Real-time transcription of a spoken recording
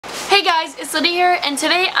Hey guys, it's Lydia here, and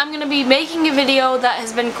today I'm going to be making a video that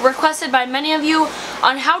has been requested by many of you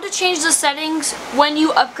on how to change the settings when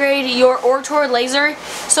you upgrade your Ortor laser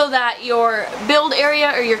so that your build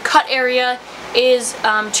area or your cut area is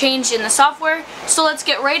changed in the software. So let's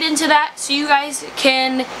get right into that so you guys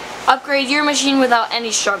can upgrade your machine without any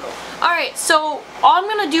struggle. Alright, so all I'm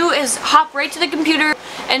going to do is hop right to the computer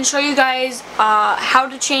and show you guys how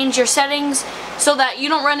to change your settings so that you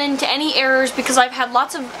don't run into any errors, because I've had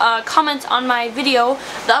lots of comments on my video,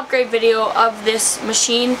 the upgrade video of this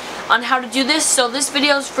machine, on how to do this. So this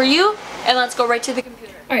video is for you, and let's go right to the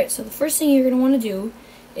computer. Alright, so the first thing you're going to want to do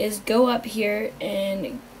is go up here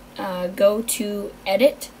and go to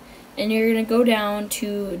Edit, and you're going to go down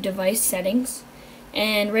to Device Settings.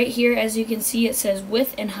 And right here, as you can see, it says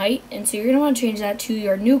width and height, and so you're going to want to change that to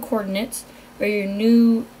your new coordinates or your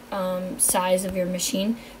new size of your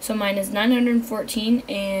machine. So mine is 914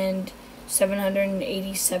 and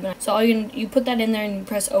 787. So you put that in there and you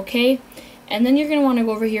press OK, and then you're going to want to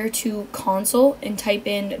go over here to console and type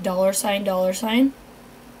in $$,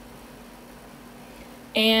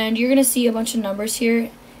 and you're going to see a bunch of numbers here.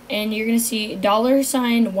 And you're going to see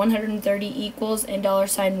 $130 equals and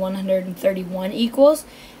 $131 equals.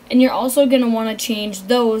 And you're also going to want to change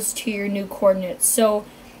those to your new coordinates. So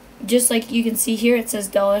just like you can see here, it says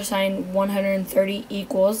 $130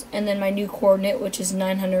 equals, and then my new coordinate, which is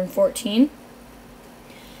 914.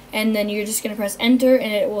 And then you're just going to press enter,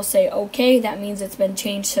 and it will say OK. That means it's been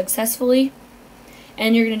changed successfully.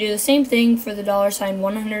 And you're going to do the same thing for the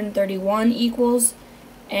 $131 equals,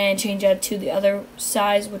 and change that to the other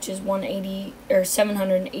size, which is 180 or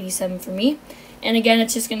 787 for me. And again,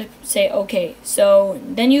 it's just going to say OK. So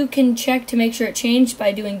then you can check to make sure it changed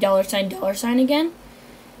by doing $$ again,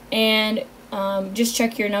 and just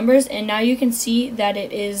check your numbers, and now you can see that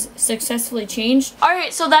it is successfully changed.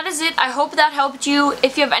 Alright, so that is it. I hope that helped you.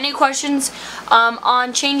 If you have any questions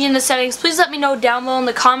on changing the settings, please let me know down below in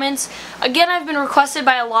the comments. Again, I've been requested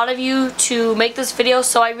by a lot of you to make this video,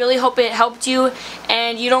 so I really hope it helped you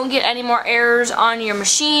and you don't get any more errors on your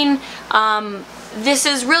machine.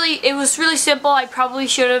 It was really simple. I probably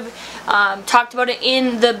should have talked about it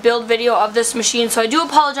in the build video of this machine, so I do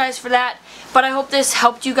apologize for that. But I hope this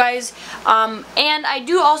helped you guys. And I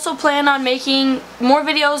do also plan on making more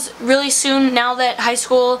videos really soon now that high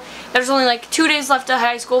school, there's only like 2 days left of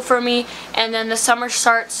high school for me, and then the summer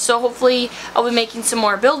starts, so hopefully I'll be making some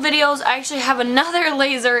more build videos. I actually have another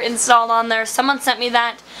laser installed on there. Someone sent me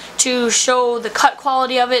that to show the cut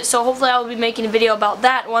quality of it, so hopefully I'll be making a video about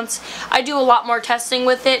that once I do a lot more testing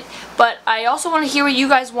with it. But I also want to hear what you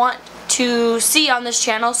guys want to see on this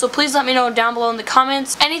channel, so please let me know down below in the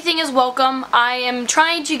comments. Anything is welcome. I am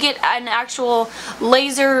trying to get an actual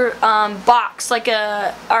laser box, like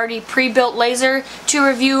a already pre-built laser, to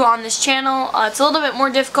review on this channel. It's a little bit more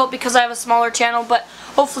difficult because I have a smaller channel, but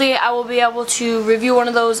hopefully I will be able to review one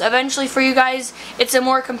of those eventually for you guys. It's a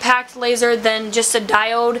more compact laser than just a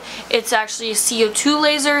diode. It's actually a CO2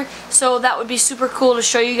 laser, so that would be super cool to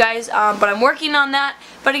show you guys, but I'm working on that.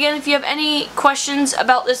 But again, if you have any questions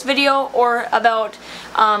about this video or about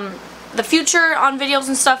the future on videos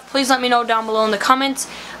and stuff, please let me know down below in the comments.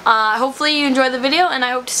 Hopefully you enjoyed the video, and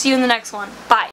I hope to see you in the next one. Bye.